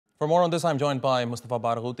For more on this, I'm joined by Mustafa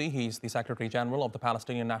Barghouti. He's the Secretary General of the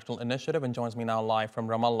Palestinian National Initiative and joins me now live from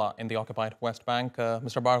Ramallah in the occupied West Bank.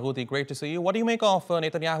 Mr. Barghouti, great to see you. What do you make of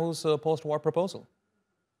Netanyahu's post-war proposal?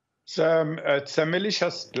 It's a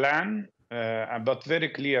malicious plan, but very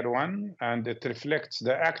clear one, and it reflects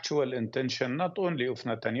the actual intention not only of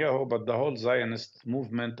Netanyahu, but the whole Zionist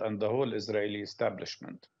movement and the whole Israeli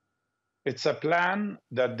establishment. It's a plan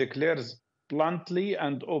that declares bluntly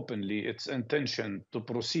and openly its intention to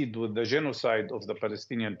proceed with the genocide of the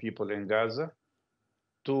Palestinian people in Gaza,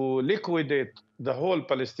 to liquidate the whole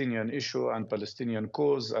Palestinian issue and Palestinian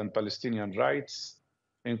cause and Palestinian rights,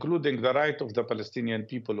 including the right of the Palestinian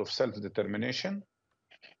people of self-determination.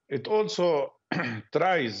 It also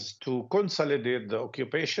tries to consolidate the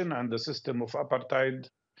occupation and the system of apartheid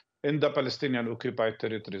in the Palestinian occupied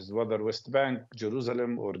territories, whether West Bank,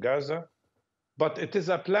 Jerusalem, or Gaza. But it is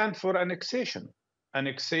a plan for annexation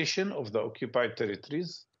of the occupied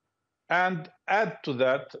territories. And add to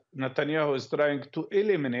that, Netanyahu is trying to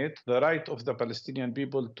eliminate the right of the Palestinian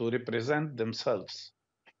people to represent themselves,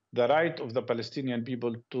 the right of the Palestinian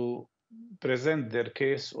people to present their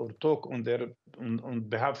case or talk on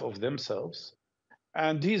behalf of themselves.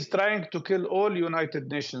 And he's trying to kill all United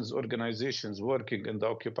Nations organizations working in the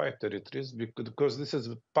occupied territories because this is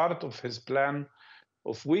part of his plan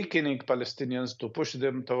of weakening Palestinians to push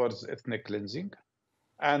them towards ethnic cleansing.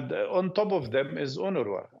 And on top of them is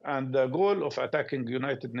UNRWA. And the goal of attacking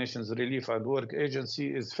United Nations Relief and Work Agency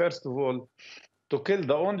is, first of all, to kill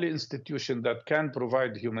the only institution that can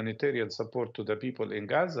provide humanitarian support to the people in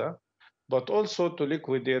Gaza, but also to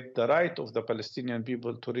liquidate the right of the Palestinian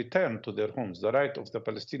people to return to their homes, the right of the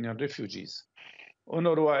Palestinian refugees.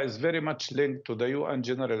 UNRWA is very much linked to the UN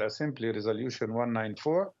General Assembly Resolution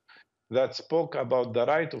 194 that spoke about the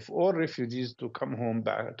right of all refugees to come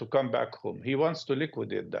back home. He wants to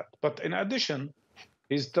liquidate that. But in addition,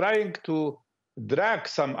 he's trying to drag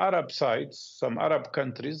some Arab sides, some Arab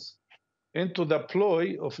countries, into the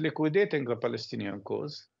ploy of liquidating the Palestinian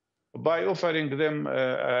cause by offering them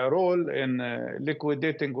a role in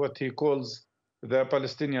liquidating what he calls the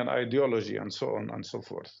Palestinian ideology and so on and so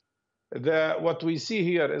forth. What we see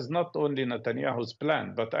here is not only Netanyahu's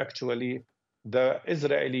plan, but actually the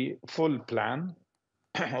Israeli full plan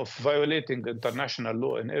of violating international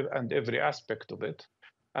law and every aspect of it.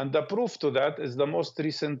 And the proof to that is the most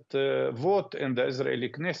recent vote in the Israeli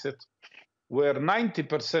Knesset, where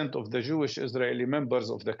 90% of the Jewish Israeli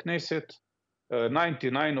members of the Knesset,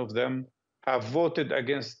 99 of them, have voted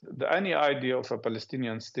against any idea of a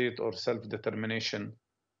Palestinian state or self-determination.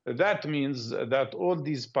 That means that all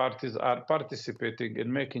these parties are participating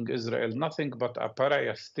in making Israel nothing but a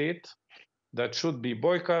pariah state that should be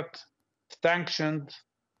boycotted, sanctioned,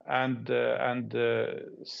 and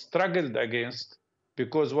struggled against,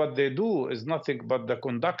 because what they do is nothing but the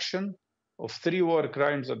conduction of three war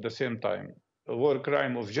crimes at the same time: a war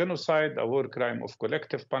crime of genocide, a war crime of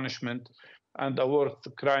collective punishment, and a war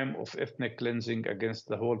crime of ethnic cleansing against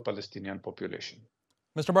the whole Palestinian population.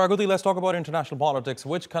 Mr. Barghouti, let's talk about international politics.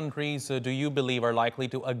 Which countries do you believe are likely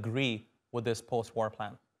to agree with this post-war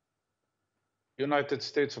plan? United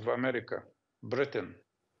States of America, Britain,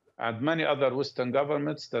 and many other Western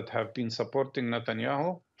governments that have been supporting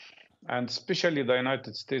Netanyahu, and especially the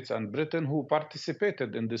United States and Britain, who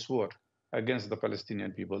participated in this war against the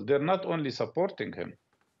Palestinian people. They're not only supporting him,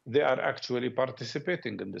 they are actually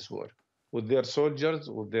participating in this war with their soldiers,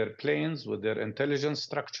 with their planes, with their intelligence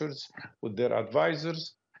structures, with their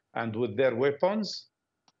advisors, and with their weapons,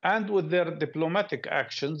 and with their diplomatic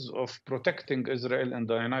actions of protecting Israel in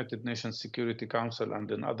the United Nations Security Council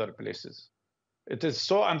and in other places. It is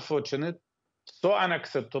so unfortunate, so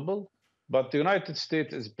unacceptable, but the United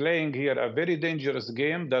States is playing here a very dangerous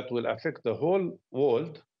game that will affect the whole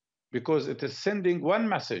world, because it is sending one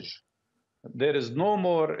message: there is no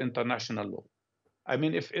more international law. I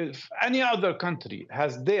mean, if any other country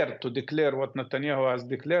has dared to declare what Netanyahu has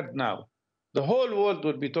declared now, the whole world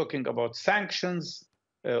would be talking about sanctions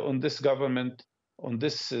on this government, on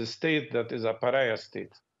this state that is a pariah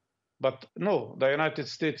state. But no, the United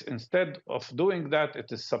States, instead of doing that,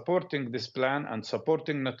 it is supporting this plan and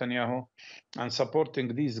supporting Netanyahu and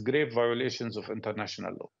supporting these grave violations of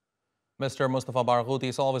international law. Mr. Mustafa Barghouti,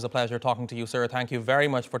 it's always a pleasure talking to you, sir. Thank you very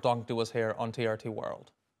much for talking to us here on TRT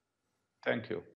World. Thank you.